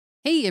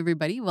Hey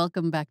everybody,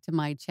 welcome back to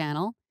my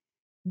channel.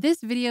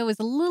 This video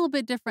is a little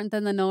bit different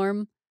than the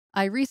norm.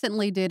 I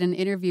recently did an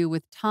interview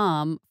with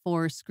Tom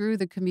for Screw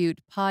the Commute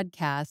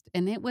Podcast,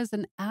 and it was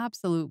an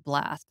absolute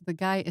blast. The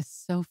guy is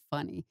so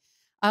funny.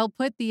 I'll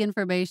put the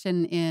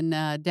information in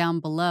down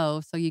below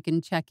so you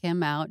can check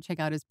him out, check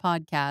out his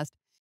podcast.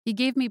 He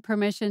gave me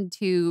permission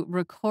to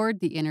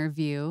record the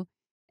interview,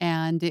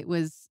 and it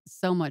was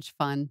so much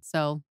fun.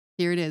 So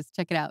here it is.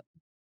 Check it out.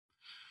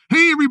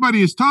 Hey,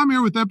 everybody, it's Tom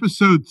here with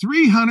episode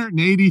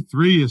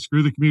 383 of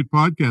Screw the Commute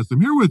Podcast.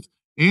 I'm here with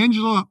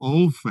Angela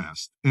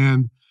Oldfest,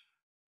 and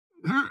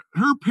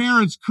her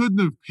parents couldn't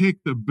have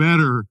picked a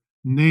better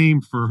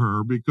name for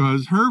her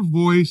because her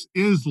voice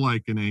is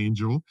like an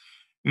angel,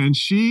 and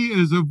she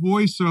is a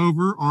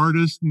voiceover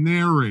artist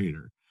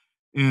narrator.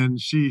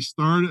 And she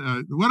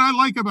started, what I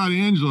like about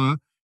Angela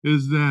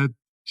is that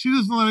she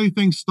doesn't let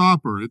anything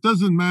stop her. It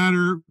doesn't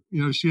matter,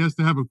 she has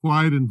to have a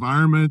quiet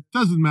environment. It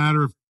doesn't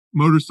matter if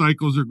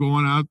motorcycles are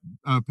going out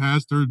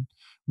past her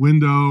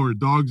window or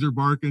dogs are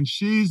barking.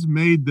 She's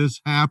made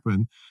this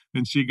happen,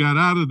 and she got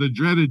out of the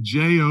dreaded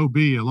job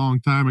a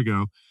long time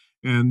ago,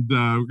 and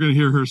we're going to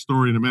hear her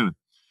story in a minute.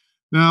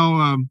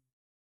 Now,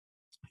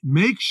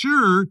 make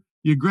sure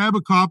you grab a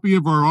copy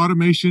of our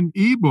automation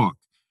ebook.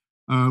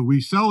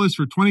 We sell this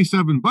for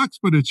 $27,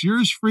 but it's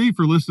yours free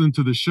for listening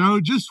to the show.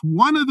 Just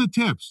one of the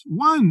tips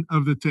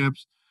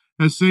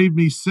has saved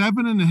me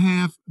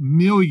 7.5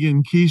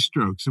 million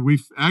keystrokes. And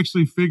we've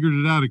actually figured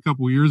it out a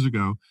couple of years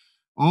ago.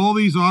 All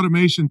these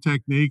automation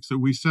techniques that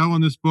we sell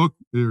in this book,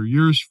 they're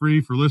yours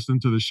free for listening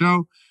to the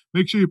show.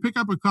 Make sure you pick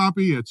up a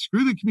copy at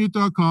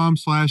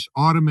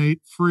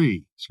screwthecommute.com/automate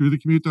free.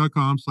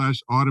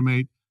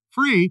 Screwthecommute.com/automate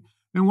free.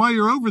 And while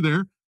you're over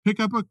there, pick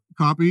up a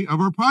copy of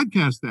our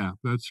podcast app.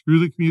 That's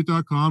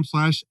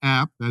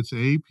screwthecommute.com/app. That's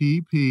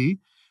APP.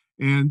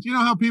 And you know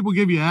how people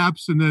give you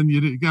apps and then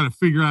you got to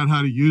figure out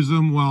how to use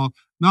them? Well,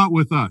 not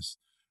with us.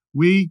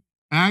 We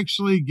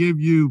actually give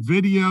you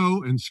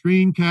video and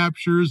screen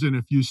captures. And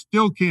if you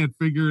still can't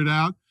figure it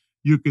out,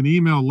 you can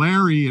email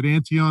Larry at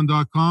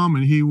antion.com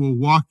and he will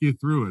walk you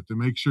through it to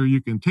make sure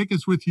you can take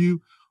us with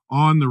you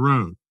on the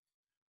road.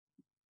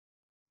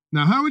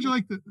 Now, how would you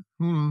like to,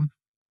 hold on.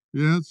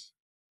 Yes.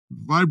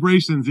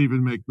 Vibrations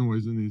even make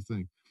noise in these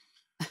things.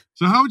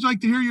 So how would you like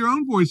to hear your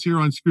own voice here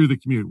on Screw the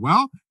Commute?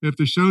 Well, if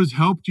the show's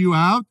helped you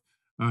out,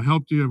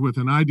 helped you with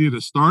an idea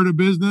to start a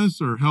business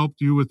or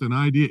helped you with an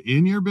idea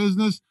in your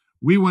business,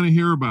 we want to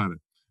hear about it.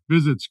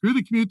 Visit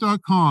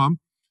screwthecommute.com.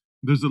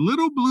 There's a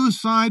little blue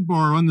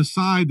sidebar on the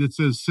side that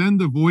says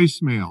send a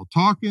voicemail.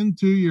 Talk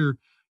into your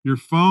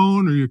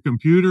phone or your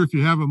computer if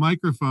you have a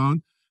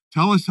microphone.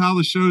 Tell us how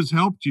the show's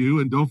helped you,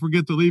 and don't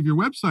forget to leave your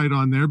website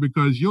on there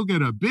because you'll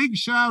get a big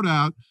shout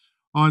out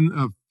on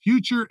a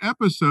future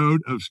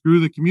episode of Screw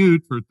the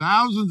Commute for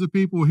thousands of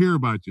people who hear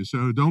about you.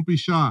 So don't be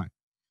shy.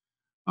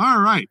 All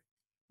right.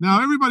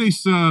 Now,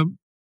 everybody's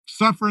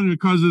suffering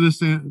because of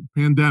this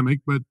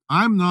pandemic, but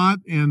I'm not,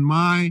 and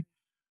my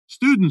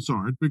students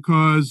aren't,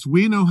 because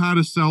we know how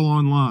to sell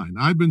online.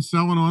 I've been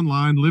selling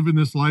online, living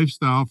this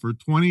lifestyle for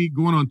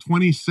going on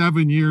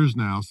 27 years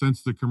now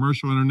since the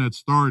commercial internet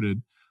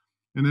started.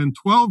 And then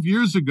 12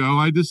 years ago,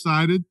 I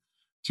decided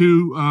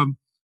to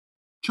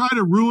try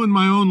to ruin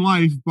my own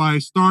life by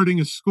starting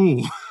a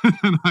school.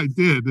 And I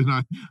did.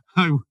 And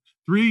I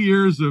 3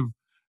 years of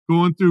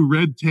going through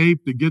red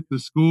tape to get to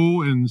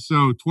school. And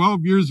so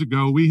 12 years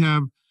ago, we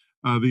have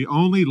the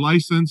only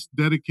licensed,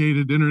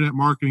 dedicated internet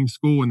marketing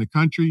school in the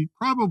country,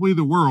 probably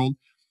the world.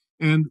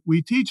 And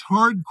we teach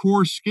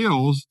hardcore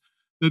skills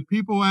that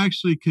people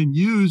actually can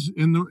use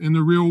in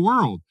the real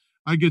world.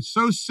 I get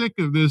so sick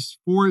of the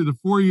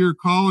 4-year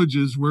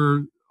colleges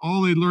where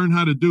all they learn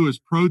how to do is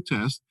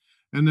protest.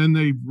 And then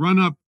they run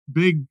up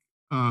big,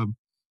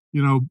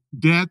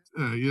 debt,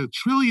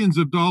 trillions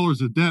of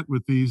dollars of debt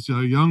with these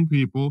young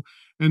people.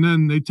 And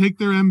then they take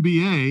their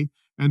MBA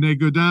and they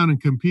go down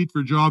and compete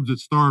for jobs at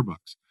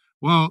Starbucks.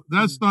 Well,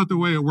 that's not the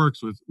way it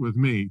works with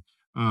me.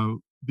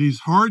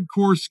 These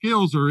hardcore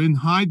skills are in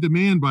high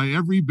demand by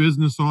every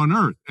business on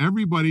earth.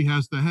 Everybody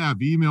has to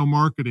have email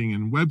marketing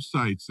and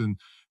websites and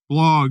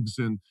blogs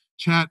and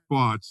chat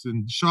bots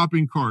and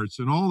shopping carts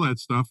and all that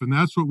stuff. And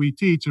that's what we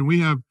teach. And we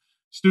have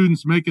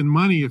students making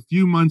money a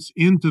few months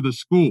into the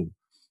school.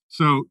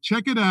 So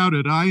check it out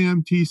at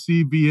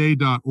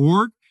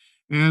imtcva.org.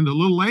 And a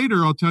little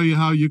later, I'll tell you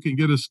how you can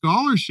get a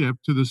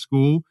scholarship to the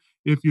school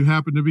if you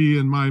happen to be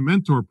in my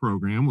mentor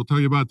program. We'll tell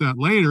you about that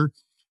later.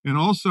 And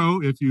also,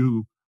 if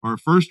you are a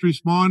first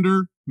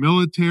responder,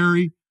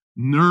 military,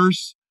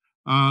 nurse,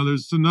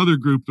 there's another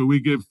group that we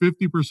give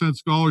 50%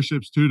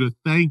 scholarships to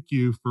thank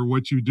you for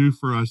what you do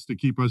for us to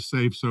keep us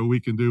safe so we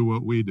can do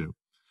what we do.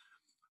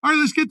 All right,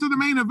 let's get to the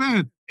main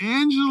event.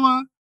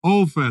 Angela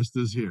Oldfest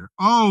is here.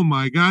 Oh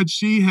my God,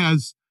 she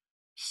has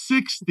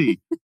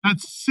 60.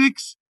 That's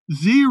 60.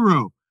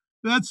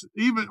 That's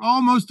even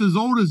almost as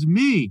old as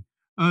me.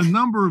 A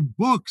number of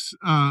books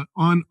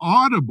on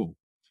Audible.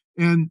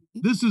 And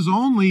this is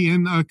only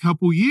in a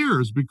couple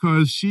years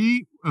because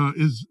she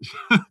is,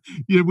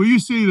 yeah, well,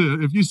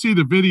 if you see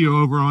the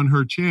video over on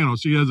her channel,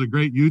 she has a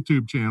great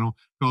YouTube channel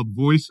called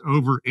Voice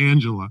Over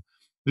Angela.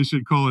 They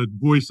should call it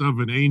Voice of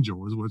an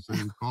Angel is what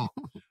they would call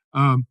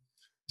it.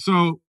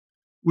 So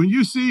when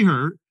you see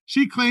her,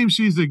 she claims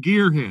she's a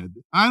gearhead.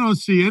 I don't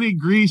see any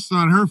grease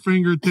on her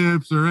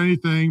fingertips or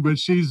anything, but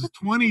she's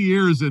 20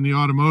 years in the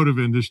automotive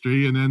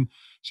industry. And then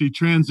she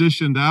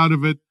transitioned out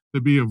of it to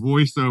be a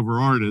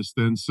voiceover artist.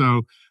 And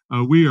so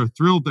we are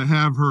thrilled to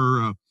have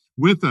her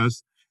with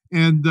us.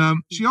 And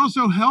she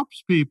also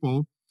helps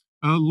people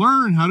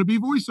learn how to be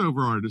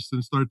voiceover artists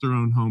and start their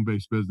own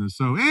home-based business.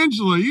 So,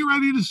 Angela, you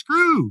ready to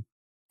screw?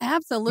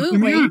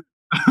 Absolutely.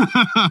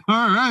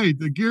 All right.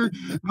 The gear.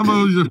 I'm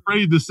always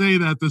afraid to say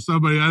that to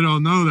somebody I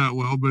don't know that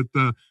well, but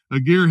a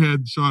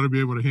gearhead ought to be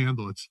able to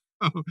handle it.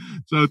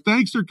 So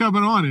thanks for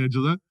coming on,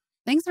 Angela.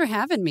 Thanks for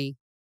having me.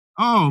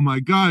 Oh my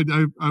God.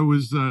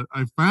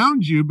 I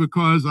found you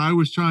because I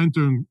was trying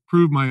to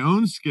improve my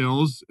own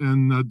skills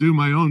and do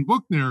my own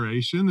book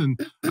narration. And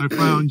I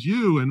found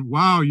you, and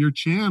wow, your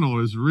channel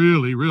is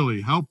really,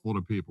 really helpful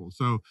to people.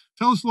 So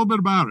tell us a little bit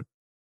about it.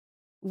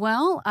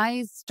 Well,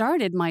 I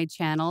started my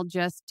channel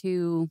just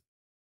to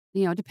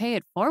pay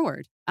it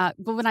forward. But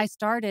when I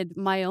started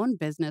my own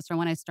business, or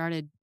when I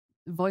started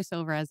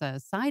voiceover as a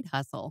side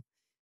hustle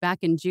back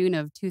in June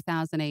of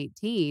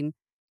 2018,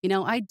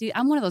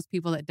 I'm one of those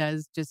people that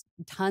does just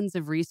tons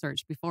of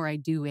research before I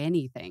do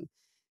anything.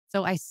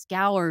 So I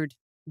scoured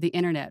the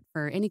internet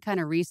for any kind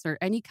of research,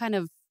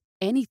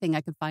 anything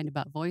I could find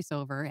about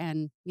voiceover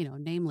and,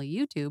 namely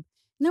YouTube.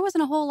 And there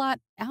wasn't a whole lot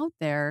out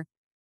there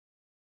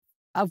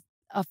of,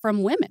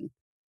 from women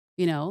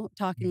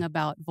talking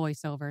about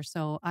voiceover.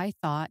 So I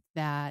thought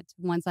that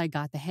once I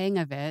got the hang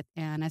of it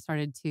and I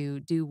started to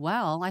do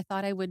well, I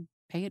thought I would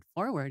pay it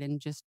forward and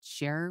just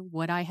share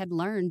what I had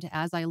learned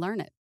as I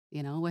learn it,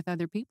 with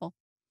other people.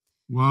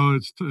 Well,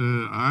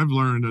 I've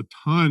learned a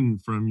ton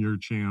from your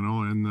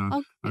channel, and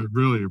Oh, I great.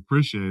 really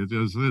appreciate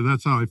it.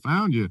 That's how I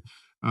found you.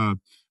 Uh,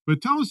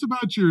 but tell us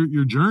about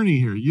your journey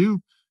here.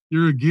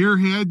 You're a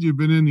gearhead. You've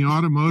been in the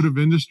automotive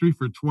industry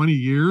for 20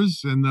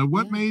 years, and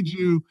what Yeah. made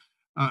you?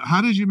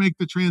 How did you make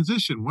the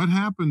transition? What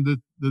happened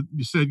that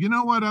you said, you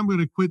know what, I'm going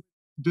to quit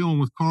dealing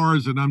with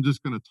cars and I'm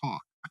just going to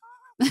talk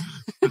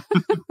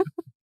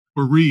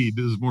or read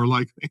is more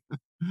likely.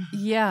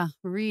 Yeah,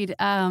 read.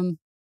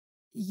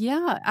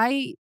 Yeah,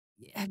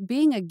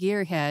 being a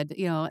gearhead,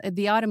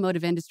 the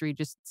automotive industry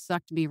just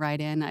sucked me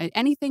right in.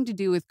 Anything to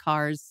do with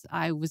cars,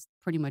 I was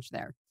pretty much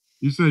there.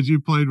 You said you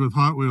played with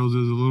Hot Wheels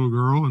as a little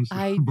girl and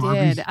I did.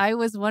 Barbies. I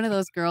was one of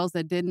those girls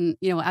that didn't,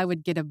 I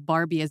would get a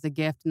Barbie as a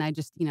gift and I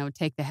just,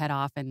 take the head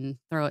off and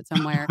throw it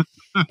somewhere.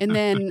 And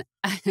then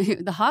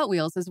the Hot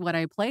Wheels is what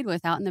I played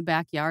with out in the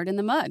backyard in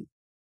the mud.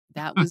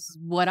 That was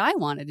what I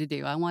wanted to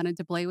do. I wanted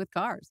to play with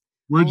cars.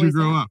 Where'd you Always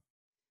grow have. up?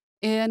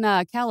 In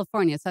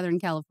California, Southern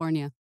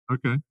California.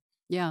 Okay.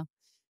 Yeah.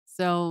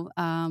 So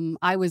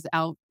I was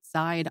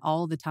outside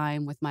all the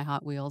time with my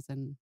Hot Wheels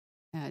and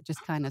it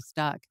just kind of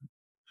stuck.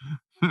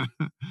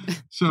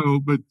 So,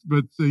 but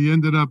you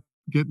ended up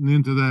getting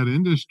into that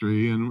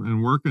industry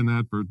and working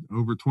that for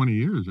over 20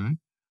 years, right?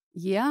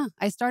 Yeah,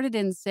 I started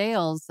in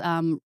sales.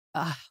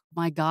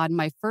 My God,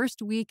 my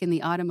first week in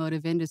the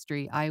automotive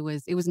industry, it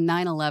was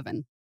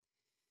 9/11.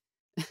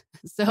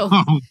 So,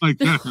 Oh my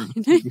God.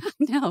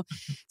 no.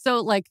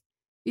 So like,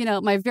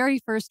 my very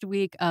first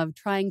week of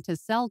trying to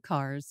sell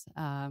cars,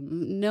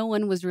 no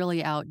one was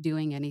really out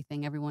doing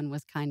anything. Everyone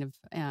was kind of,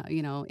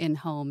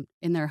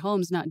 in their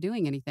homes, not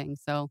doing anything.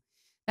 So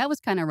that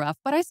was kind of rough,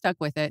 but I stuck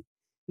with it.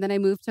 Then I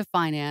moved to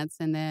finance.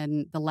 And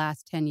then the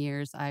last 10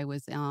 years, I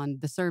was on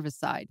the service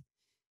side.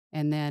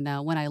 And then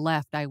when I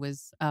left, I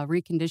was a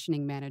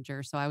reconditioning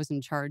manager. So I was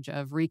in charge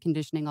of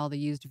reconditioning all the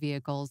used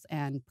vehicles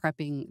and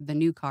prepping the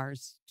new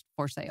cars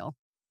for sale.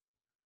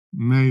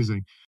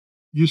 Amazing.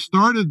 You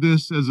started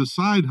this as a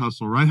side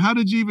hustle, right? How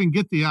did you even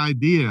get the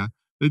idea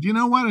that, you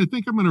know what, I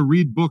think I'm going to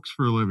read books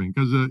for a living?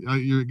 Because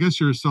I guess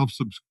you're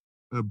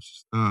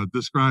a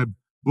described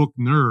book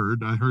nerd.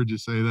 I heard you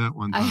say that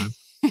one I,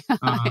 time.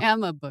 I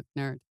am a book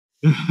nerd.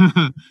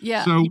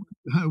 Yeah. So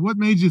what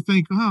made you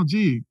think, oh,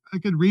 gee, I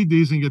could read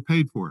these and get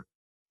paid for it?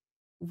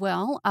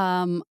 Well,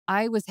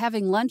 I was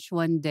having lunch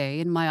one day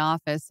in my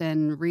office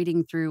and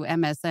reading through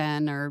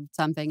MSN or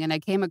something, and I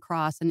came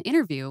across an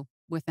interview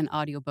with an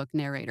audiobook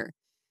narrator.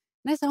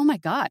 And I said, oh my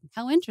God,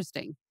 how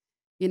interesting.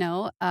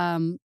 I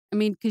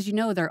mean, because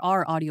there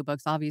are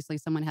audiobooks, obviously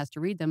someone has to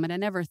read them, and I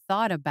never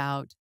thought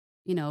about,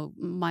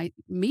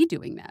 me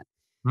doing that.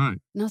 Right.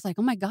 And I was like,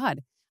 oh my God,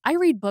 I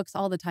read books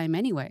all the time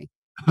anyway.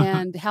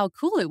 And how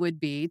cool it would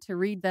be to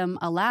read them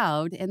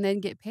aloud and then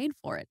get paid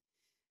for it.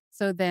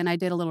 So then I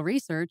did a little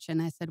research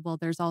and I said, well,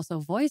 there's also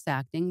voice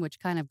acting, which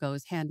kind of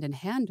goes hand in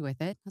hand with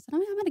it. I said,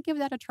 I'm going to give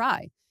that a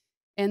try.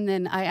 And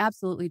then I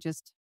absolutely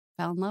just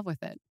fell in love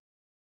with it.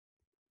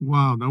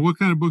 Wow. Now, what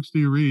kind of books do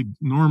you read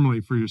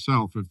normally for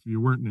yourself if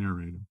you weren't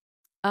narrating?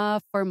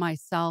 For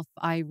myself,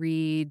 I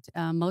read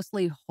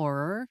mostly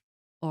horror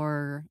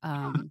or,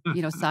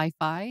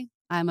 sci-fi.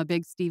 I'm a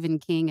big Stephen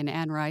King and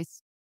Anne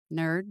Rice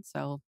nerd,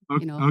 so,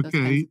 those kinds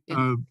Okay.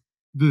 of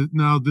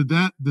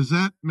it Does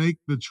that make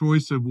the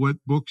choice of what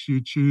books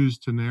you choose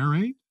to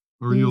narrate,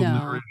 or you'll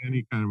narrate no.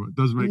 any kind of? It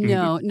doesn't make any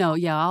No, difference. no,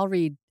 yeah, I'll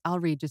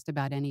read just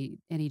about any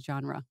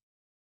genre.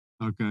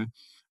 Okay.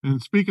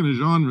 And speaking of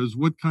genres,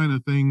 what kind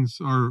of things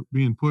are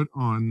being put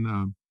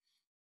on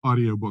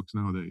audiobooks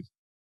nowadays?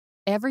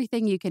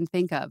 Everything you can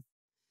think of.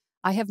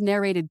 I have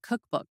narrated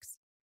cookbooks.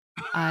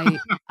 I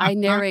I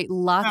narrate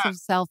lots of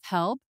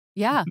self-help.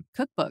 Yeah,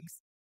 cookbooks.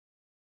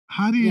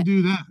 How do you Yeah.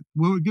 do that?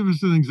 Well, give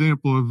us an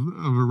example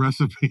of a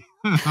recipe,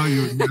 how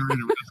you would narrate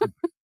a recipe.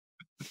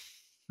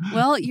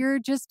 Well, you're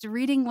just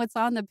reading what's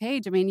on the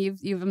page. I mean,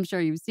 you've I'm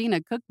sure you've seen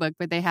a cookbook,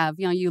 but they have,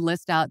 you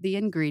list out the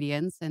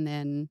ingredients and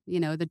then,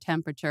 the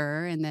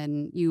temperature, and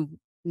then you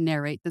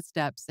narrate the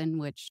steps in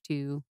which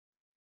to,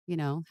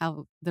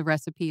 how the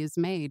recipe is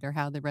made or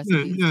how the Yeah,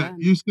 recipe is yeah. done.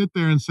 You sit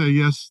there and say,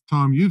 "Yes,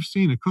 Tom, you've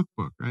seen a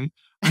cookbook, right?"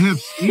 I have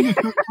seen a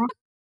cookbook,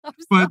 I'm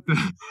but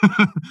sorry.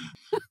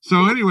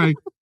 so anyway,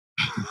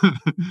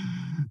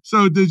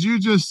 so did you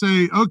just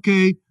say,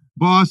 "Okay,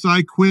 boss,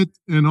 I quit,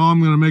 and now I'm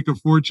going to make a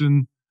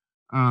fortune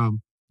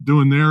um,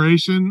 doing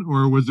narration,"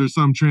 or was there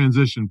some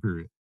transition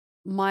period?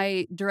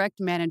 My direct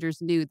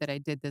managers knew that I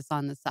did this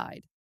on the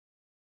side.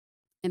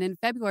 And in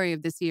February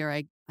of this year,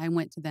 I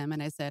went to them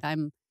and I said,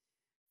 I'm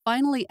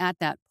finally at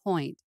that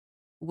point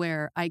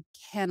where I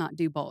cannot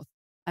do both.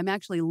 I'm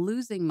actually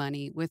losing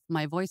money with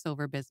my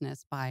voiceover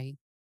business by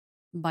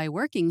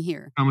working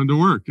here. Coming to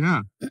work,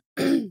 yeah.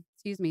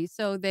 Excuse me.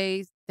 So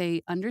they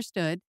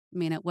understood. I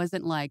mean, it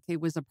wasn't like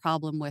it was a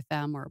problem with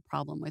them or a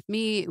problem with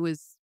me. It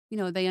was,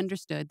 they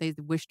understood. They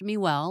wished me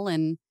well,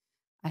 and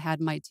I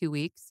had my 2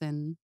 weeks,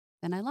 and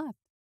then I left.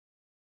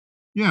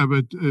 Yeah,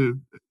 but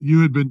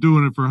you had been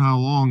doing it for how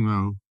long,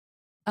 though,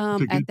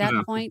 to At get to that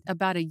that point? point,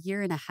 about a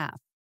year and a half.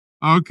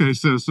 Okay,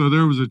 so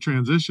there was a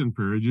transition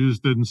period. You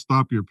just didn't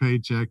stop your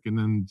paycheck and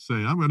then say,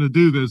 "I'm gonna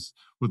do this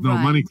with no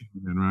money Right.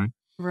 coming in," right?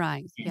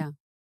 Right. Yeah.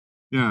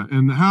 Yeah,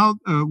 and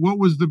what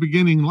was the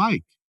beginning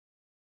like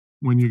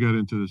when you got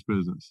into this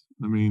business?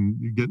 I mean,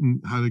 you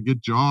getting how to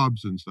get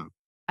jobs and stuff.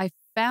 I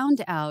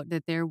found out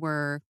that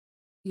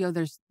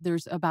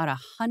there's about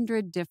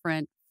 100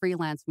 different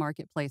freelance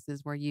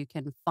marketplaces where you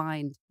can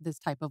find this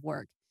type of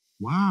work.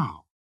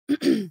 Wow.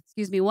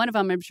 Excuse me. One of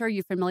them I'm sure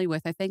you're familiar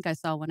with. I think I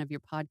saw one of your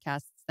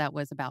podcasts that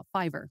was about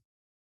Fiverr.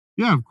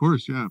 Yeah, of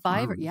course, yeah,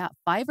 Fiverr, Fiverr. yeah,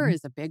 Fiverr Mhm.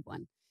 is a big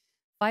one.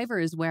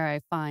 Fiverr is where I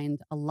find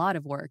a lot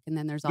of work, and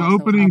then there's The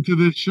also opening to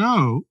this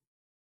show,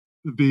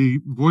 the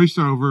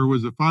voiceover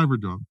was a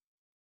Fiverr job.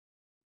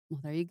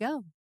 well, there you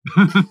go.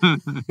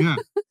 Yeah.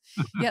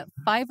 Yeah,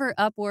 Fiverr,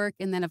 Upwork,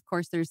 and then, of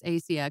course, there's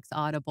ACX,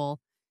 Audible.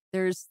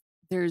 There's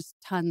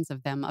tons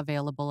of them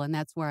available, and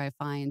that's where I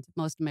find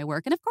most of my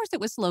work, and, of course, it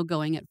was slow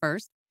going at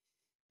first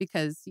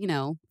because,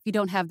 if you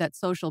don't have that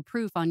social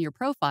proof on your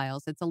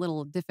profiles, it's a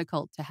little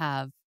difficult to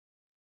have,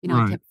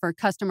 Right. for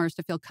customers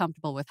to feel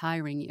comfortable with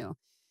hiring you.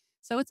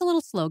 So it's a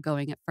little slow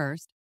going at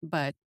first,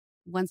 but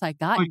once I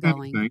got Like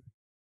going, anything.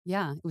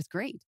 yeah, it was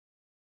great.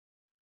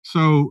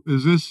 So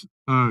is this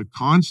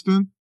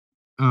constant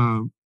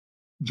uh,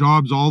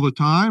 jobs all the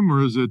time,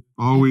 or is it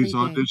always Every day.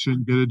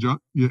 audition, get a job?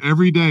 Yeah,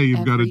 every day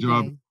you've got a Every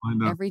job day.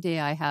 lined up. Every day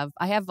I have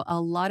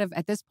a lot of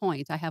at this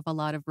point, I have a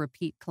lot of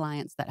repeat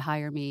clients that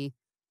hire me,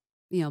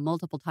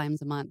 multiple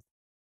times a month.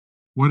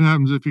 What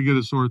happens if you get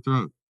a sore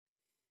throat?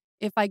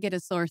 If I get a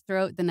sore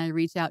throat, then I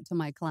reach out to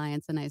my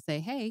clients and I say,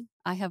 "Hey,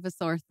 I have a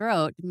sore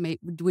throat.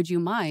 Would you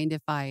mind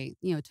if I,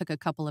 took a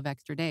couple of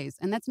extra days?"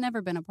 And that's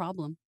never been a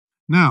problem.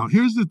 Now,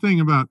 here's the thing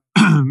about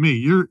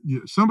me.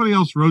 Somebody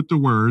else wrote the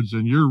words,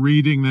 and you're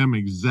reading them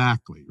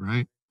exactly,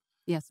 right?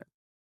 Yes, sir.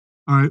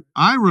 All right.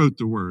 I wrote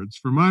the words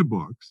for my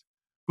books,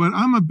 but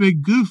I'm a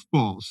big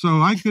goofball.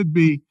 So I could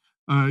be,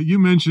 you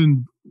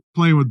mentioned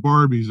playing with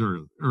Barbies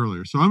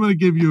earlier. So I'm going to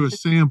give you a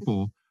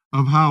sample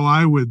of how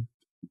I would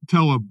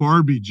tell a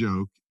Barbie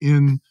joke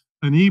in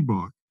an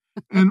ebook.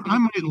 And I Okay.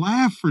 might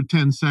laugh for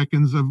 10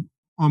 seconds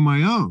on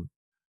my own.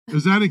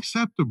 Is that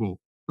acceptable?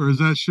 Or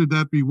should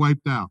that be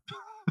wiped out?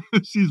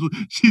 she's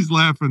she's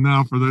laughing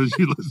now for those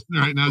you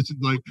listening right now. She's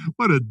like,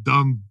 what a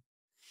dumb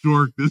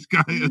dork this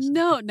guy is.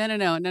 No, no, no,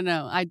 no, no,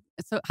 no.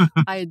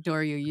 I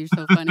adore you. You're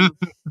so funny.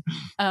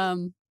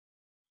 Um,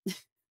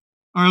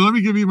 All right, let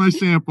me give you my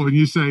sample, and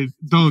you say, go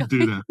 "Don't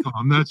do that,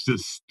 Tom. That's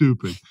just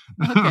stupid."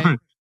 All okay. right.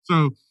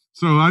 So,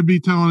 so I'd be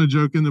telling a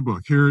joke in the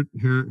book. Here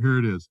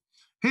it is.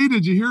 Hey,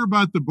 did you hear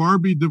about the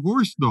Barbie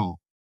divorce doll?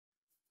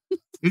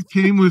 It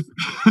came with,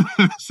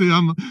 see,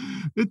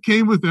 it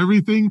came with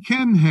everything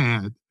Ken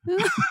had.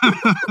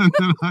 And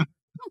then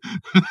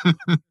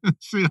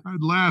see,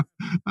 I'd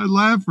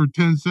laugh for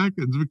 10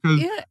 seconds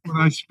because Yeah. when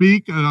I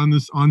speak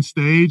on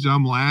stage,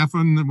 I'm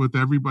laughing with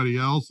everybody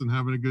else and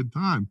having a good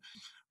time.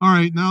 All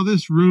right, now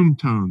this room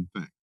tone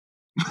thing.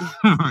 Yeah.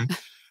 All right.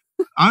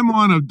 I'm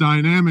on a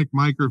dynamic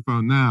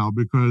microphone now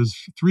because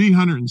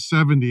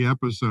 370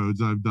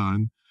 episodes I've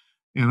done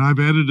and I've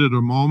edited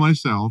them all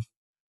myself.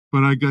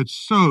 But I got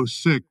so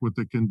sick with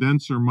the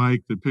condenser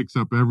mic that picks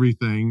up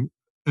everything,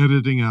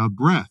 editing out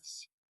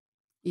breaths.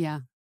 Yeah.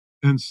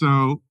 And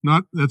so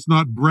that's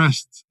not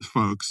breasts,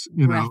 folks,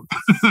 Breaths.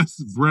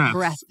 that's breaths.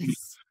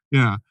 Breaths.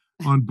 Yeah.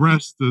 On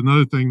breasts,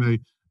 another thing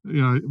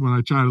when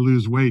I try to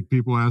lose weight,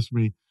 people ask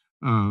me,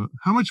 how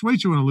much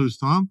weight you want to lose,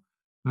 Tom?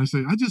 And I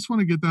say, I just want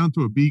to get down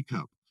to a B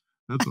cup.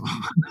 That's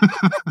all.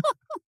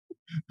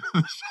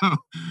 so,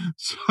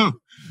 so,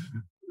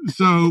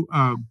 so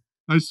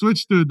I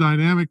switched to a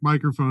dynamic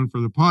microphone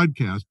for the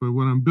podcast, but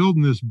when I'm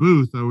building this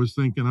booth, I was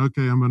thinking,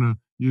 okay,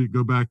 you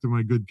go back to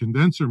my good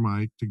condenser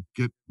mic to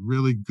get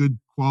really good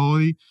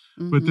quality,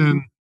 but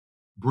then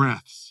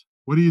breaths.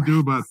 What do you do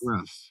about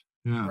breaths?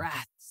 Yeah.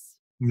 Breaths.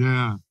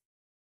 Yeah.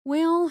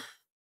 Well,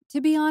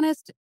 to be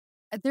honest,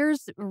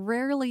 there's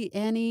rarely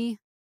any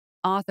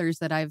authors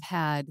that I've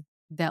had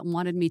that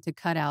wanted me to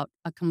cut out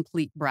a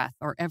complete breath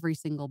or every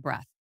single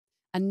breath.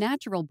 A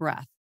natural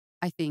breath,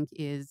 I think,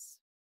 it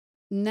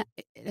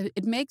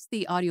makes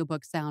the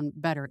audiobook sound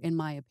better, in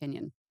my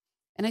opinion.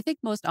 And I think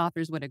most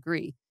authors would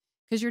agree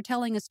because you're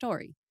telling a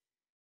story.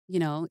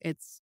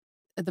 It's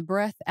the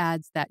breath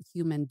adds that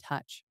human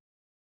touch.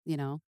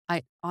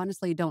 I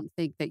honestly don't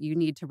think that you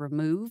need to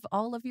remove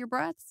all of your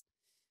breaths,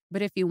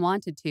 but if you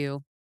wanted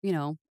to,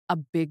 a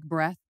big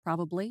breath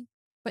probably,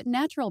 but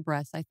natural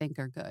breaths I think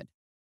are good.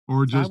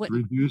 Or So I just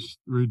wouldn't.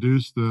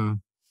 reduce the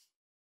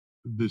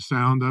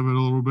sound of it a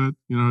little bit,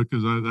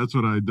 because that's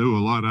what I do a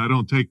lot. I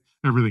don't take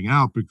everything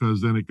out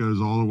because then it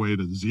goes all the way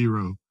to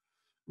zero,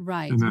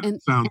 Right. and that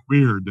And sounds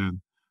weird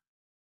then.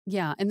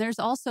 yeah, and there's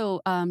also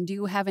do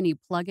you have any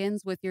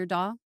plugins with your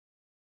DAW?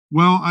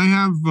 Well, I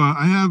have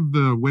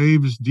the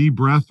Waves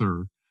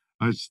debreather.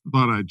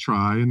 Thought I'd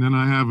try, and then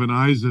I have an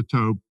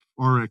Isotope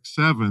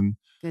RX7.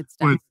 Good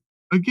But stuff.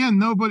 again,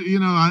 nobody,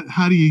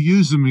 how do you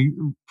use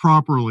them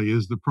properly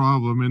is the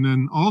problem. And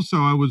then also,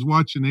 I was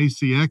watching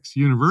ACX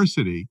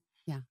University.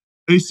 Yeah.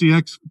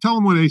 ACX, tell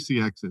them what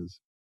ACX is.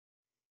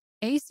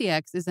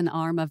 ACX is an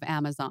arm of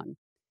Amazon.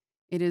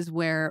 It is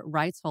where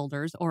rights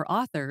holders or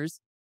authors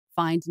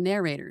find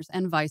narrators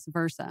and vice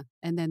versa,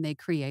 and then they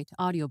create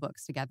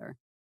audiobooks together.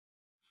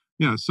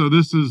 Yeah, so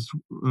this is,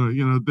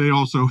 they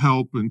also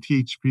help and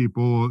teach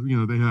people.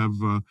 They have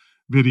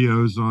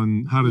videos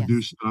on how to do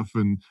Yes, stuff,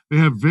 and they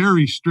have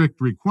very strict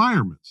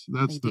requirements. they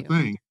That's the do.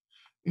 thing.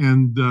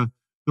 And the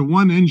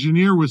one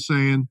engineer was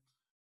saying,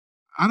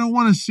 I don't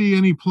want to see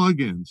any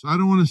plugins. I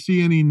don't want to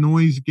see any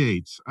noise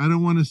gates. I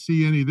don't want to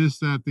see any this,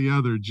 that, the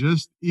other.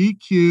 Just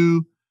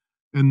EQ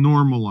and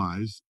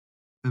normalize,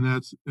 and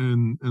that's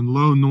and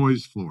low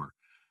noise floor.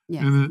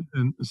 Yes.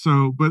 And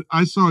so, but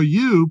I saw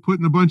you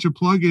putting a bunch of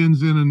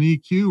plugins in an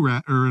EQ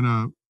rack or in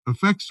a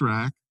effects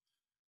rack,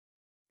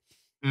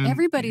 and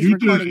Everybody's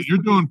recording you're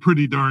doing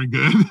pretty darn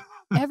good.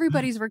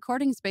 everybody's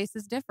recording space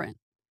is different.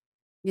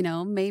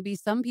 Maybe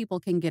some people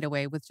can get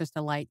away with just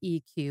a light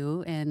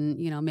EQ and,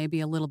 maybe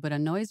a little bit of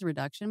noise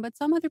reduction, but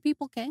some other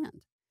people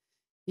can't.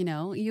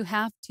 You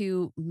have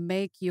to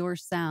make your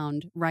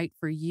sound right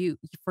for you,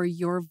 for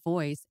your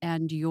voice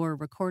and your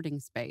recording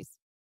space.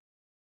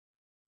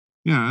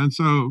 Yeah, and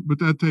so, but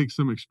that takes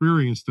some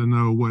experience to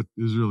know what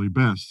is really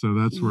best. So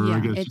that's where I Yeah,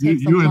 guess it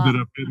takes a you ended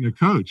lot. up getting a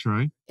coach,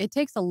 right? It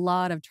takes a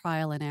lot of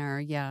trial and error.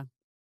 Yeah,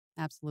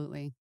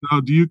 absolutely. Now,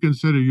 do you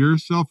consider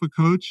yourself a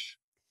coach?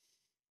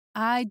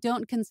 I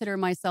don't consider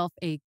myself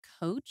a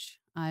coach.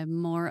 I'm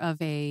more of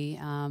a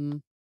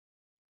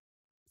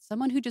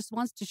someone who just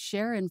wants to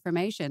share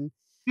information.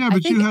 Yeah, I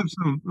but you think have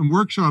some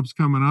workshops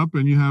coming up,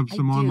 and you have I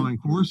some do. online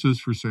courses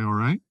for sale,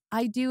 right?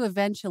 I do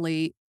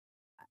eventually.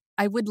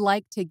 I would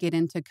like to get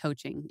into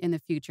coaching in the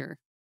future.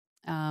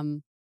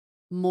 Um,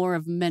 More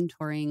of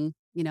mentoring.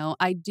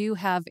 I do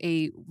have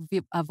a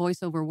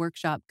voiceover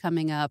workshop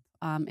coming up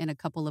in a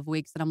couple of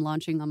weeks that I'm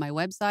launching on my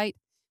website,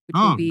 which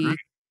will Oh, great. be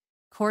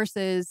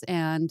courses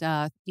and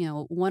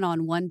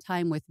one-on-one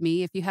time with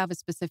me. If you have a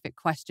specific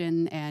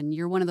question and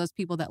you're one of those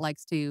people that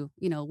likes to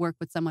work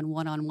with someone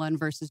one-on-one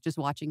versus just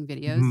watching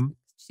videos, Hmm.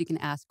 so you can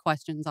ask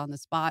questions on the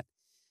spot,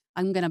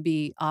 I'm going to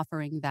be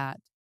offering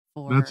that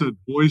That's for at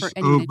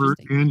anyone voiceover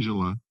interested.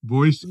 Angela, Yeah.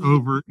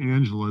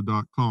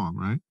 voiceoverangela.com,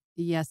 right?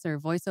 Yes, sir.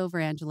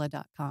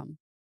 voiceoverangela.com.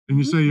 And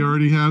you Mhm. say you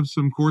already have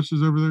some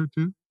courses over there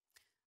too?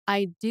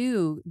 I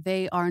do.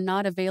 They are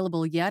not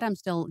available yet. I'm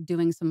still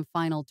doing some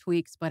final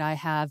tweaks, but I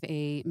have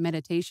a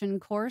meditation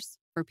course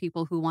for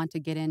people who want to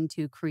get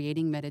into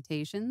creating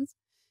meditations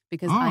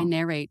because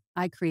Oh,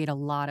 I create a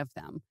lot of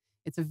them.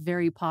 It's a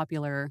very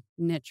popular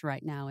niche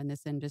right now in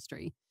this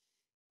industry.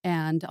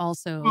 And well,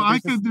 also, I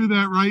there's this could do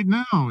that right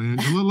now,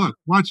 Angela. Look,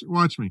 watch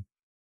me.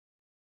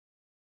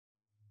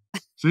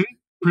 See?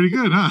 Pretty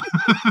good, huh?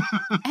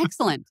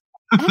 excellent,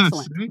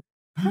 excellent, See?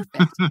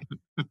 perfect.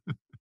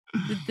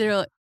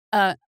 There,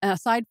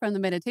 aside from the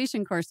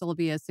meditation course, there'll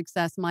be a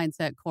success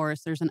mindset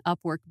course. There's an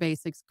Upwork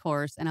basics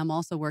course, and I'm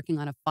also working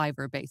on a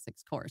Fiverr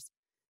basics course.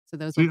 So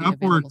those will See, be Upwork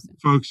available soon.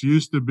 folks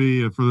used to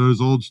be, for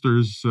those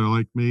oldsters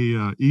like me,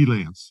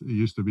 Elance. It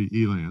used to be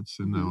Elance,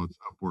 and Hmm. now it's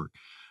Upwork.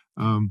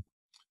 Yeah. Um,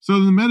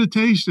 so the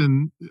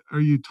meditation, are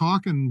you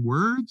talking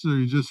words, or are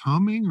you just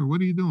humming, or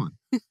what are you doing?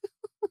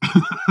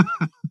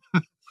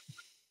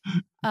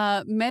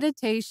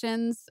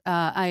 Meditations,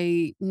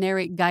 I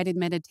narrate guided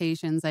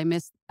meditations. I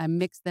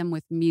mix them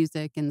with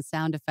music and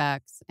sound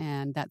effects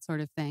and that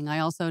sort of thing. I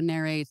also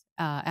narrate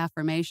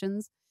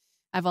affirmations.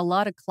 I have a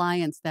lot of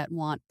clients that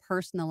want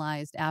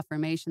personalized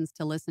affirmations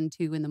to listen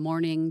to in the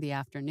morning, the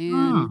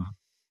afternoon, Ah,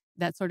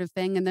 that sort of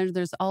thing. And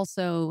there's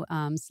also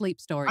sleep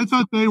I stories.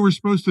 thought they were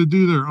supposed to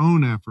do their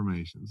own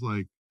affirmations,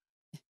 like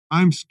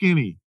I'm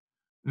skinny,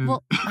 and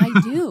Well, I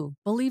do,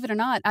 believe it or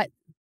not.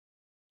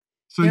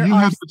 so There you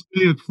are have to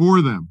say it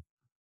for them.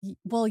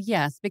 Well,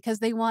 yes, because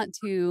they want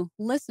to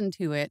listen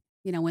to it,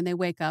 when they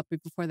wake up or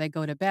before they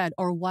go to bed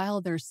or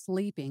while they're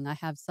sleeping. I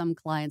have some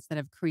clients that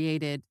have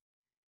created,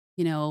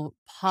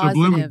 positive,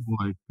 Subliminal,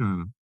 like,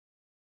 kind of.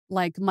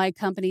 like my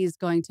company is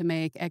going to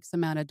make X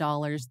amount of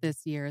dollars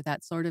this year,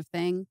 that sort of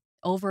thing,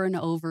 over and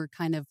over,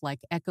 kind of like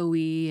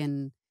echoey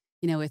and,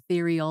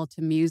 ethereal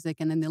to music.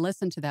 And then they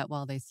listen to that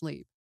while they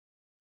sleep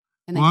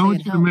and they Well, I say want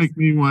it you to helps. make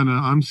me wanna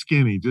I'm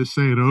skinny. Just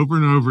say it over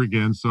and over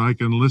again so I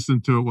can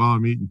listen to it while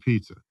I'm eating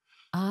pizza.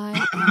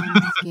 I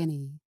am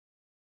skinny.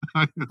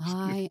 I am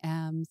skinny. I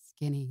am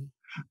skinny.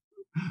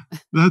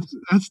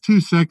 That's too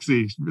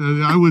sexy.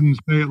 I wouldn't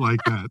say it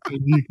like that.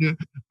 And you can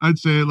I'd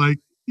say it like,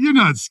 "You're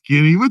not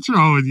skinny. What's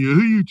wrong with you?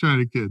 Who you trying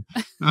to kid?"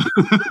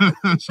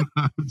 That's what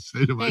I would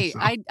say to Hey,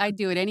 myself. I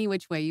do it any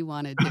which way you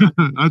want to do.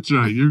 That's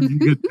right. You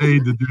get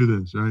paid to do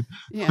this, right?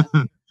 Yeah.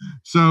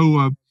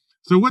 So,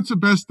 so what's the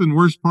best and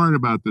worst part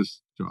about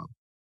this job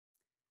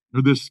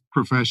or this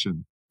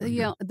profession, I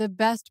guess? The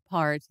best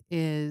part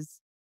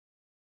is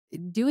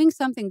doing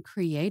something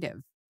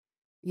creative,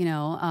 you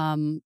know,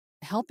 um,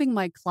 helping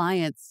my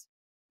clients,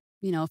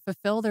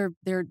 fulfill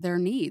their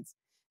needs.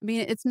 I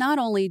mean, it's not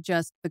only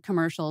just the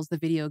commercials, the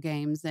video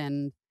games,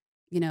 and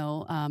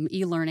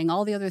e-learning,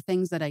 all the other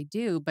things that I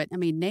do, but I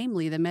mean,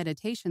 namely the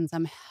meditations.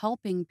 I'm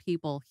helping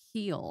people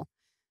heal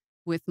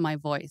with my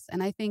voice,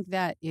 and I think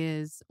that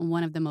is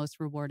one of the most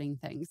rewarding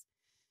things.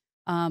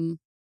 Um,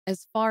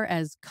 as far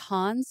as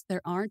cons,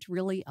 there aren't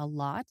really a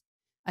lot.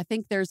 I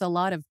think there's a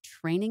lot of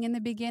training in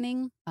the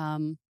beginning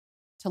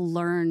to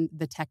learn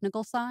the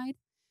technical side,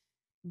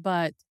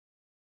 but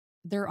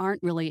there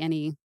aren't really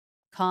any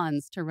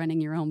cons to running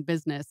your own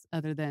business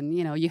other than,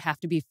 you have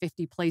to be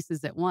 50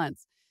 places at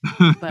once.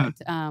 But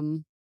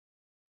And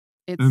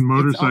it's all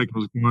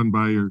motorcycles going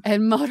by your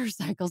and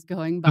motorcycles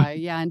going by.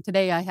 Yeah. And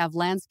today I have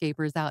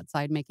landscapers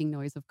outside making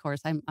noise, of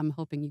course. I'm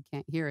hoping you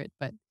can't hear it,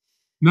 but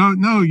No,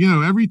 no,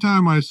 every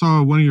time I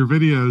saw one of your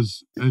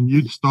videos and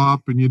you'd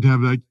stop and you'd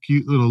have that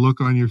cute little look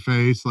on your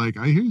face, like,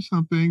 "I hear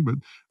something," but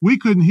we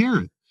couldn't hear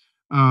it.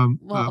 Um,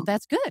 well, uh,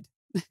 that's good.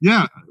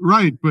 yeah,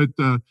 right, but,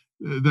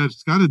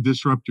 that's gotta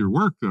disrupt your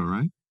work though,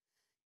 right?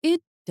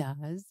 It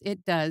does,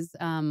 it does.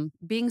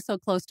 Being so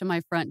close to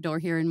my front door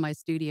here in my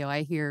studio,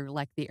 I hear,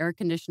 like, the air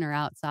conditioner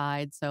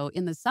outside, so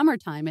in the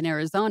summertime in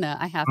Arizona,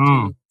 I have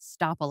Oh, to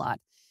stop a lot.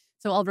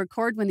 So I'll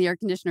record when the air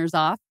conditioner's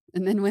off,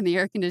 and then when the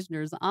air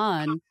conditioner's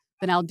on,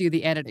 then I'll do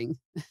the editing.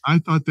 I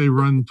thought they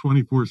run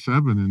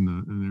 24/7 in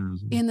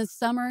Arizona. In the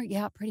summer,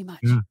 yeah, pretty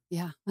much. Yeah.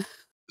 Yeah.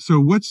 So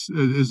what's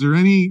is there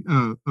any,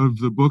 of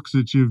the books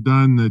that you've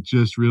done that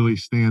just really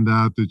stand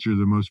out that you're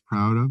the most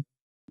proud of?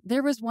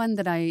 There was one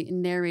that I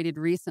narrated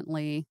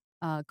recently,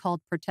 called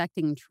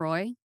Protecting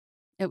Troy.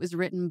 It was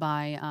written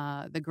by,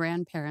 the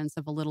grandparents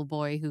of a little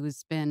boy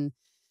who's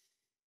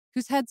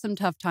had some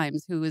tough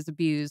times, who was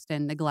abused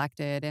and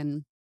neglected,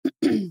 and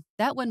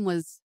that one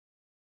was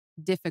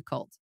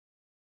difficult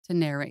to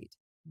narrate,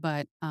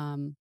 but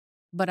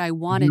I You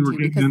wanted were to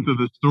getting because into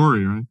the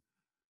story, right?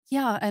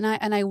 yeah,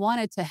 and I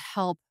wanted to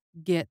help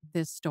get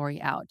this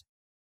story out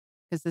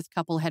because this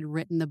couple had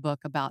written the book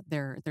about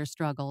their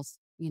struggles,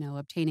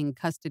 obtaining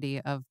custody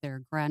of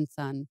their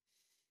grandson,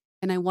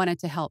 and I wanted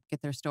to help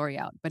get their story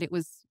out, but it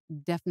was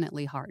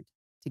definitely hard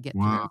to get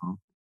through, Wow.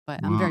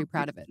 but I'm Wow. very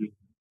proud of it.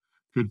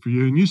 Good for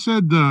you. And you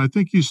said, I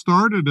think you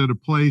started at a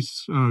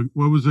place,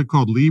 what was it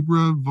called?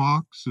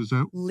 LibriVox? Is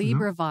that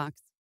LibriVox,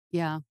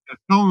 yeah.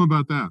 tell them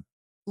about that.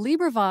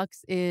 LibriVox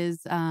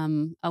is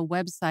a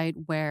website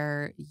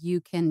where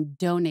you can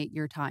donate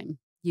your time.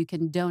 You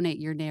can donate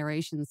your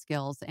narration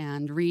skills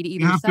and read You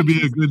either have to be a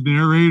sections. good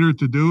narrator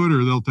to do it,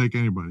 or they'll take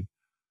anybody.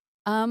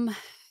 Um,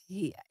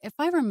 if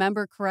I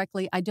remember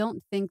correctly, I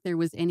don't think there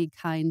was any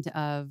kind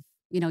of,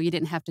 you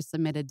didn't have to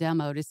submit a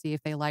demo to see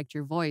if they liked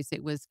your voice.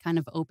 It was kind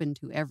of open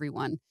to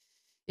everyone.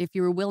 If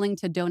you were willing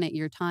to donate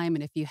your time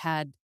and if you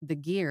had the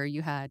gear,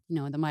 you had,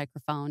 the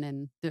microphone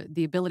and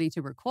the ability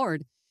to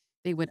record,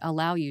 they would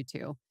allow you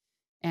to.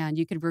 And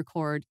you could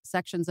record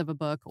sections of a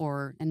book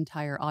or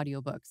entire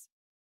audiobooks.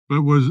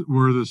 But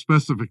were the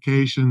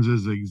specifications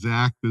as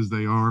exact as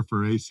they are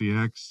for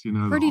ACX,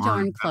 the Pretty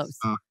darn RMS close.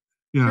 stuff?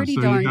 Yeah, Pretty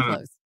so darn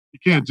close. you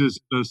Yeah, can't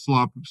just,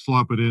 slop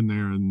it in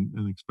there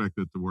and expect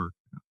it to work.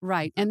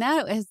 right. And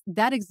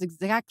that is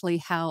exactly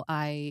how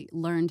I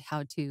learned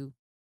how to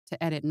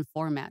edit and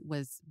format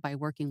was by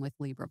working with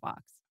LibriVox.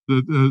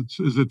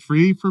 Is it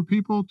free for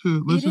people to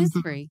It listen is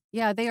to? free.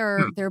 Yeah,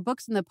 Yeah, they're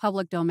books in the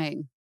public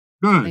domain,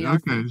 so good, they are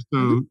okay, free.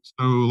 Mhm.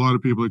 so a lot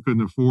of people that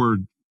couldn't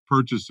afford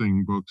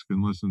purchasing books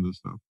can listen to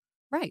stuff.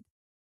 Right.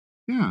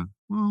 Yeah.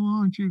 Well,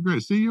 aren't you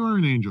great? See, you are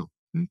an angel.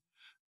 See?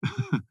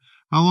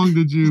 How long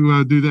did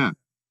you do that?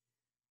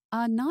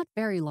 Not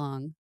very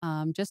long,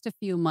 just a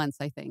few months,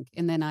 I think,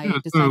 and then I Yeah.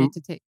 decided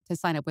So, to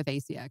sign up with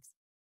ACX.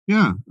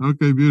 yeah.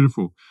 Okay.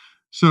 Beautiful.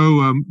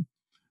 So,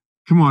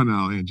 come on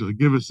now, Angela,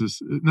 give us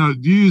this. Now,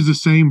 do you use the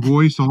same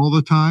voice all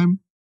the time,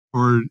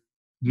 or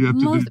do you have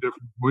to do Most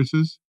different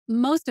voices?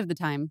 most of the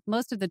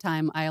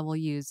time, I will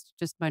use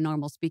just my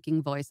normal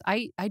speaking voice.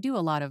 I do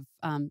a lot of,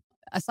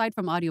 aside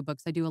from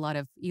audiobooks, I do a lot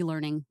of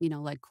e-learning,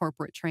 like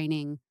corporate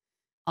training,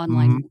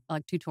 online, Hmm.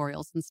 like,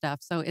 tutorials and stuff.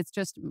 So it's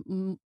just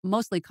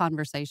mostly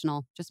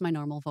conversational, just my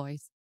normal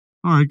voice.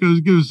 All right.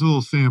 Give us a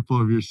little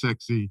sample of your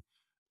sexy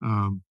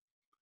um,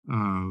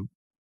 uh,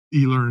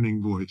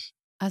 e-learning voice.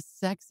 A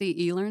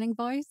sexy e-learning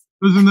voice?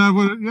 Isn't that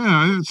what?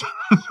 Yeah, it's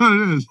that's what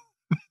it is.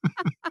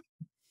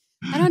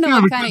 I don't know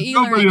Yeah, what kind of because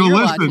nobody e-learning will you're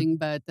listen. watching,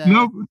 but,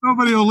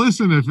 Nobody will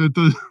listen if it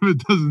does if it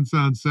doesn't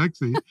sound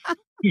sexy.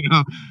 You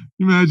know,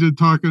 imagine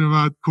talking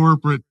about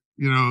corporate,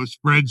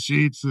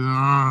 spreadsheets.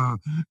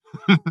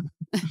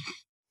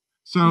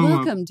 So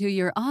welcome to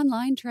your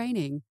online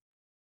training.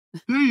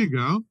 there you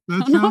go. I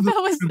That don't know if sounded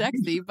that was like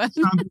sexy, but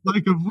sounded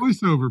like a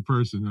voiceover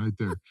person right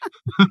there.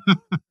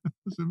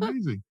 That's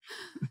amazing.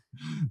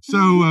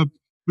 So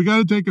we got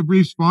to take a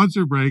brief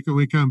sponsor break, and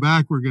we come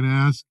back. We're going to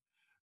ask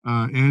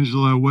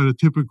Angela what a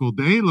typical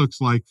day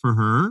looks like for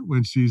her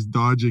when she's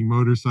dodging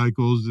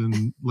motorcycles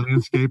and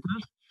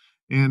landscapers,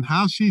 and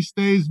how she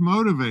stays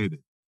motivated.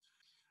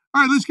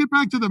 All right, let's get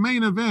back to the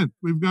main event.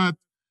 We've got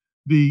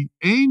the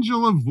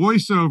angel of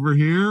voiceover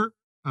here,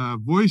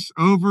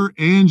 voiceover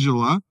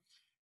Angela,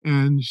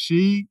 and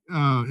she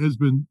has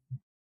been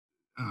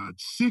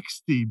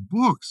 60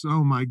 books.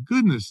 Oh my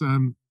goodness.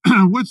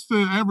 What's the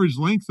average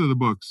length of the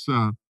books,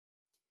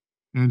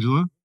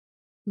 Angela?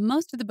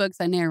 most of the books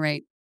I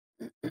narrate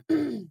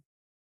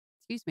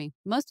excuse me,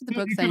 most of the Yeah,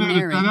 you books I can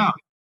edit that narrate out.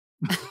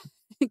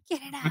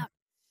 get it out.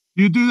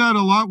 Do you do that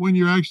a lot when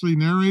you're actually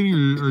narrating,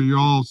 or you're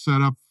all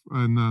set up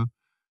and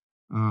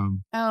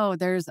um, Oh,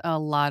 there's a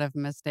lot of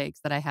mistakes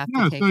that I have to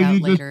yeah, so take out you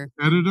just later.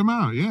 edit them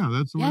out. Yeah,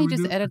 that's the Yeah, way you we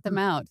just do it right edit them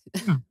there. out.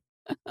 Yeah,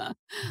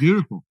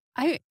 beautiful.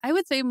 I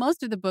would say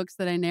most of the books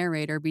that I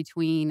narrate are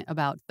between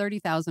about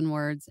 30,000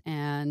 words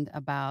and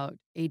about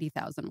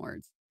 80,000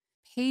 words.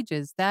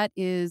 Pages, that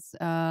is,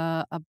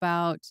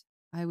 about,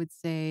 I would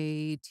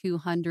say,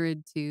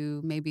 200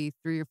 to maybe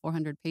 3 or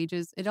 400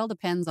 pages. It all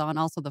depends on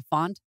also the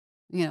font,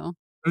 you know,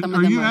 some of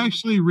Are them you are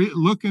actually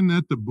looking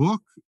at the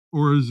book,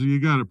 or is you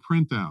got a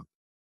printout?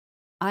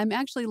 I'm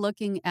actually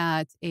looking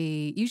at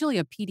usually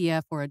a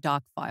PDF or a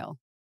doc file,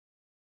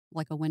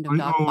 like a Windows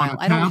doc Oh, on file. a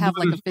I don't tablet have,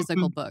 like, or a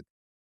physical something? book.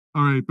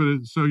 All right,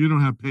 but so you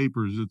don't have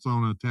papers, it's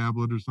on a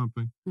tablet or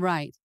something?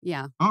 Right,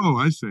 yeah, Oh,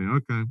 I see,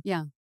 okay.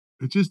 yeah.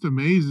 It just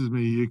amazes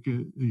me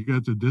you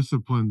got the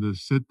discipline to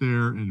sit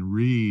there and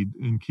read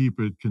and keep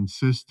it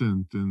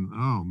consistent, and,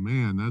 oh,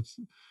 man, that's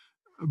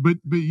but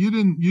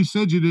you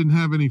said you didn't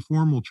have any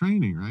formal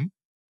training, right?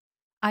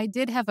 I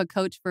did have a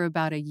coach for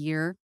about a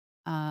year,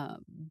 uh,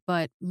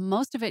 but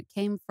most of it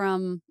came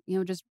from,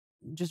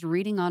 just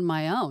reading on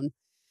my own.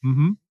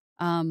 Mhm.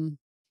 Um,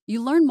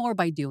 you learn more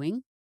by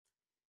doing.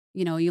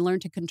 You learn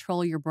to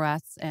control your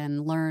breaths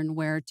and learn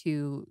where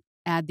to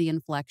add the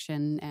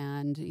inflection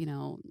and,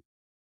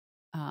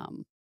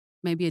 um,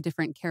 maybe a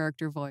different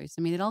character voice.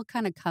 I mean, it all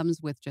kind of comes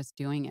with just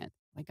doing it.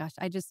 My gosh,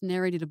 I just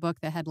narrated a book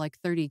that had like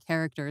 30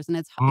 characters, and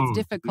it's Oh,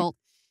 gee. difficult.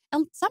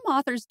 And some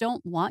authors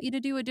don't want you to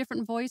do a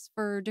different voice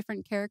for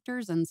different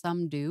characters, and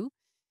some do.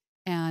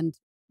 And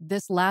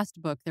this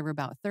last book, there were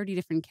about 30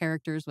 different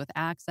characters with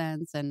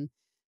accents, and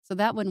so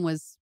that one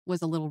was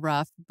a little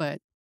rough, but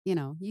you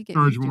get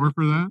Charge used to more it.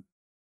 for that?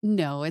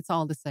 No, it's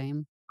all the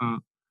same. Uh,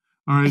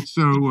 alright,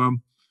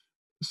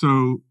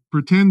 so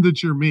pretend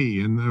that you're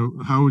me, and,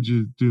 how would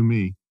you do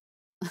me?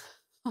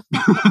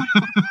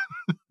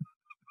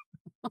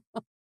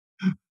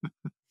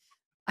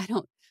 I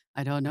don't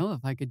I don't know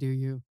if I could do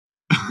you.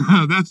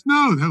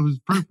 That was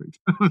perfect.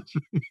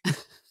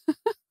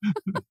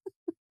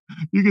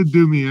 You can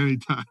do me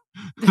anytime.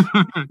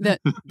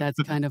 That's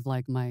kind of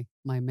like my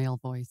male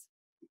voice.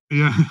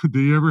 Yeah, do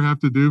you ever have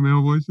to do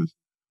male voices?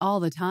 All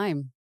the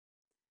time.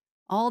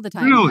 All the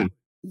time. Really?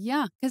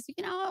 Yeah, because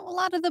a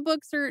lot of the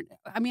books are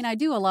I mean, I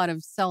do a lot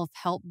of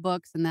self-help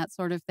books and that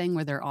sort of thing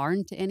where there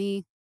aren't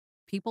any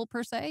people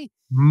per se,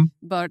 Mhm.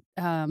 but,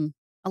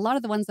 a lot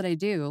of the ones that I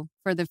do,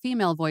 for the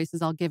female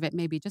voices, I'll give it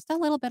maybe just a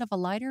little bit of a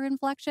lighter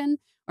inflection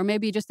or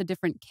maybe just a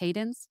different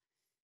cadence,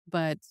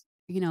 but,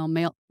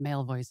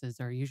 male voices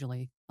are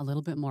usually a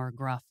little bit more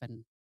gruff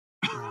and,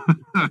 thick.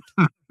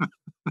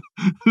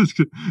 It's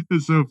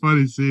it's so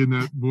funny seeing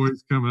that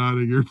voice coming out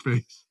of your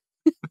face.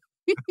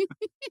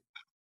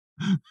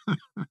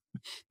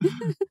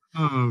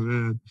 Oh,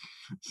 man.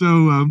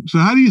 So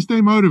how do you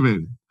stay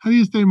motivated? How do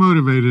you stay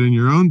motivated in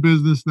your own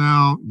business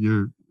now?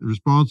 You're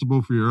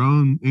responsible for your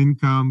own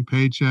income,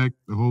 paycheck,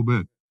 the whole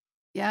bit.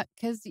 Yeah,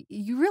 because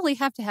you really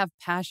have to have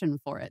passion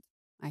for it,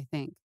 I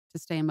think, to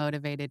stay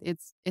motivated.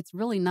 It's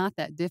really not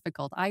that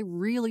difficult. I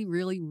really,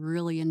 really,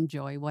 really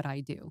enjoy what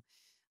I do.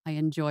 I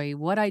enjoy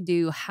what I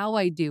do, how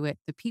I do it,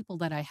 the people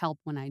that I help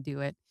when I do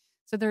it.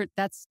 So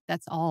that's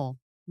all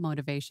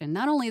motivation.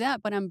 Not only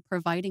that, but I'm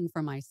providing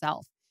for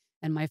myself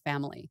and my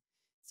family.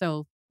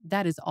 So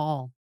that is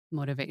all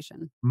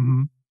motivation.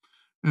 Mhm.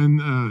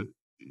 And,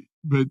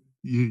 but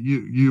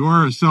you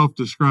are a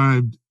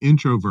self-described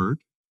introvert,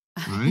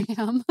 I right?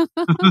 am.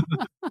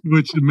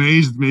 Which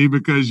amazed me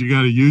because you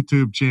got a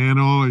YouTube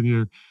channel and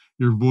your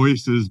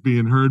voice is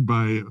being heard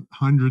by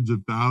hundreds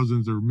of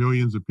thousands or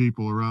millions of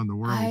people around the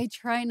world. I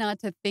try not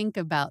to think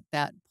about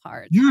that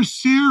part. You're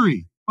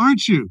Siri,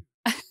 aren't you?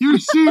 You're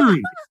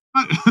Siri.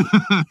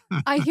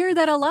 I hear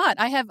that a lot.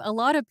 I have a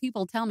lot of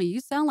people tell me, "You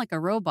sound like a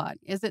robot."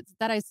 Is it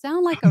that I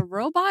sound like a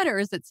robot, or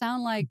is it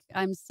sound like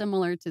I'm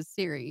similar to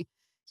Siri?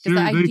 Because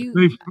Siri, I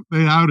do.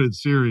 they outed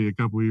Siri a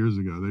couple years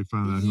ago. They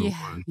found out who it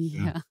Yeah, was.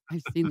 Yeah. yeah,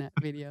 I've seen that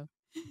video.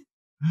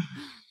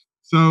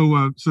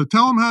 So, so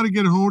tell them how to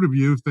get a hold of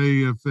you if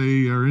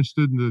they are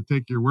interested in to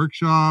take your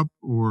workshop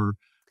or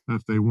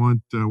if they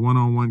want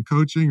one-on-one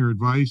coaching or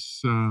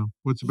advice.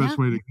 What's the Yeah, best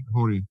way to get a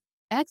hold of you?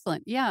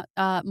 excellent. Yeah,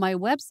 my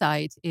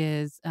website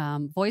is,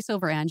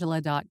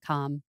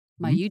 voiceoverangela.com.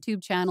 My Mhm.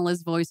 YouTube channel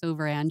is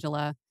Voiceover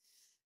Angela.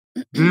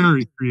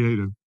 Very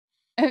creative.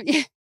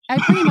 Yeah, I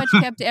pretty much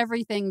kept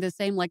everything the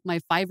same, like my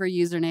Fiverr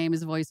username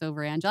is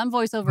Voiceover Angela. I'm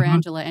Voiceover Uh-huh.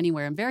 Angela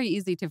anywhere. I'm very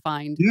easy to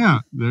find.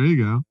 Yeah, there you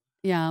go.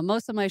 Yeah,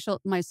 most of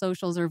my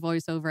socials are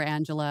Voiceover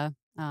Angela,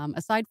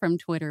 aside from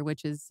Twitter,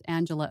 which is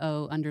Angela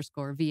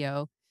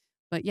O_VO.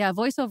 But yeah,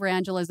 Voiceover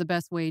Angela is the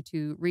best way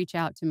to reach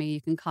out to me.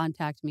 You can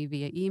contact me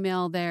via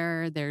email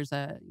there. There's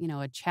a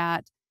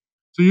chat.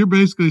 So you're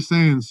basically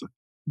saying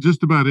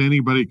just about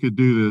anybody could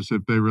do this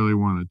if they really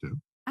wanted to.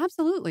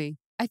 Absolutely.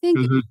 I think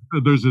Because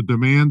there's a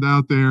demand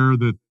out there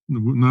that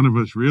none of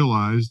us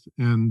realized,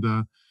 and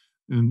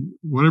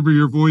whatever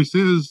your voice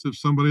is, if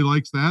somebody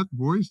likes that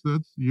voice,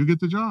 that's you get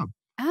the job.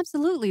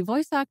 absolutely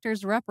voice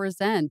actors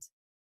represent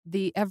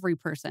the every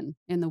person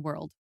in the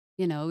world.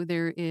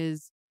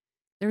 There's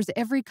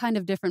every kind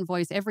of different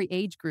voice, every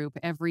age group,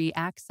 every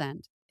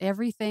accent,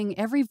 everything,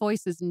 every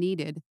voice is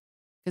needed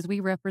because we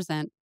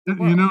represent the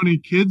You know world. any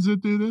kids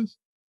that do this?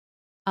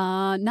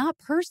 Not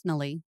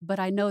personally, but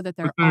I know that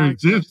But there there are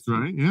exists, kids.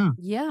 right? Yeah.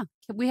 Yeah,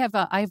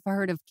 I've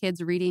heard of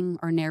kids reading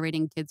or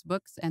narrating kids'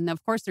 books, and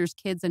of course, there's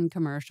kids in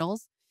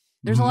commercials.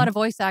 There's a lot Mhm. of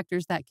voice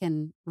actors that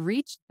can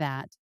reach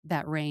that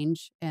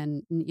range,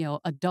 and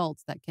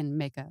adults that can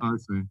make I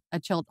see. a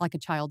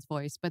child's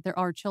voice. But there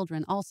are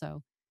children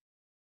also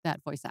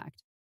that voice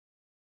act.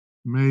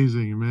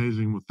 Amazing,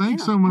 amazing. Well,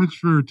 thanks Yeah, so much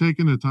for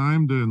taking the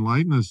time to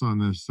enlighten us on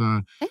this.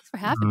 thanks for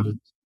having me.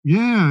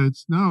 Yeah,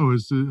 it's no,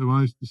 it's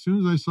as soon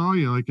as I saw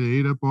you, like I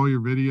ate up all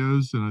your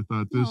videos, and I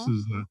thought Oh,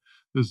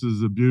 this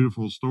is a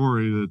beautiful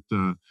story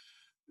that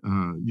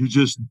you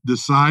just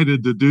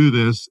decided to do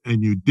this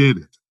and you did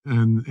it,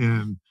 and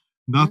yeah.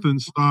 nothing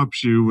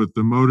stops you with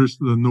the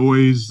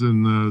noise,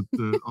 and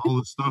the all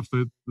the stuff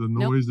that the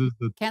Nope, noises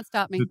can't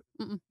stop me. that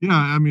Mm-mm. yeah,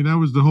 I mean, that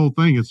was the whole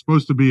thing. It's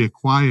supposed to be a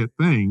quiet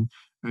thing,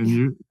 and Yeah,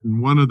 you in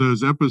one of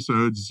those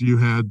episodes, you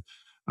had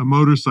a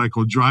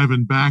motorcycle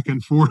driving back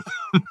and forth.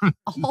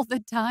 all the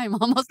time,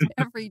 almost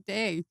every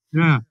day.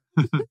 Yeah.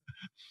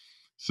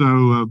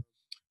 So,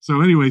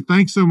 so anyway,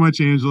 thanks so much,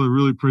 Angela.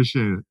 Really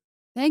appreciate it.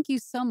 Thank you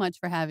so much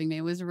for having me.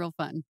 It was real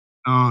fun.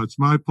 Oh, it's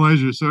my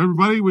pleasure. So,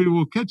 everybody, we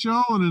will catch you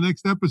all in the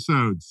next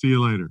episode. See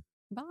you later.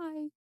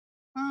 Bye.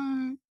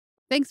 Bye.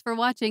 Thanks for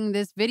watching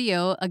this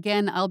video.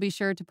 Again, I'll be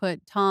sure to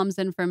put Tom's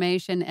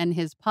information and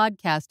his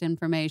podcast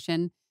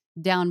information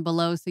down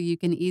below so you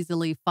can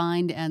easily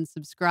find and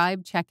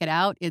subscribe. Check it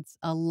out. It's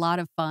a lot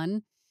of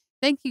fun.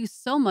 Thank you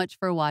so much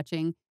for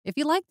watching. If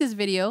you like this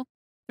video,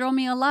 throw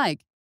me a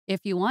like. If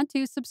you want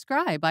to,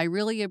 subscribe. I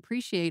really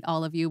appreciate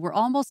all of you. We're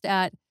almost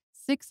at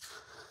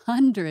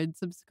 600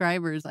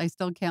 subscribers. I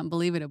still can't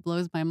believe it. It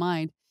blows my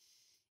mind.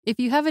 If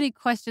you have any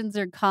questions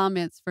or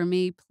comments for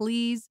me,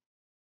 please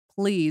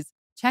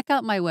check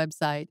out my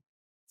website.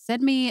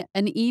 Send me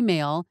an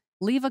email.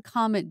 Leave a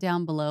comment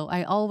down below.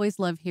 I always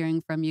love hearing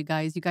from you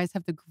guys. You guys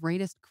have the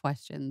greatest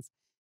questions.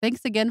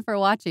 Thanks again for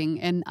watching,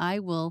 and I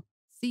will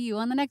see you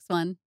on the next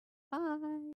one. Bye.